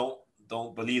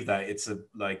don't believe that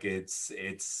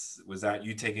it's without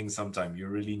you taking some time. You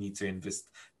really need to invest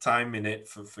time in it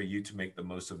for you to make the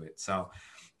most of it. So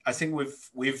I think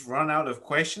we've run out of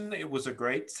questions. It was a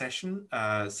great session.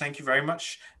 Thank you very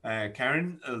much,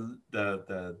 Karen.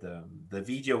 The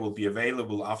video will be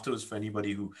available afterwards for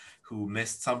anybody who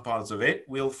missed some parts of it.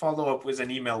 We'll follow up with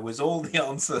an email with all the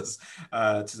answers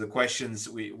to the questions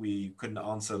we couldn't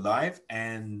answer live.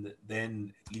 And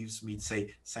then it leaves me to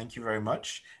say thank you very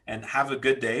much and have a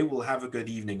good day. We'll have a good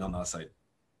evening on our side.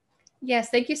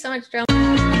 Yes, thank you so much, Joe.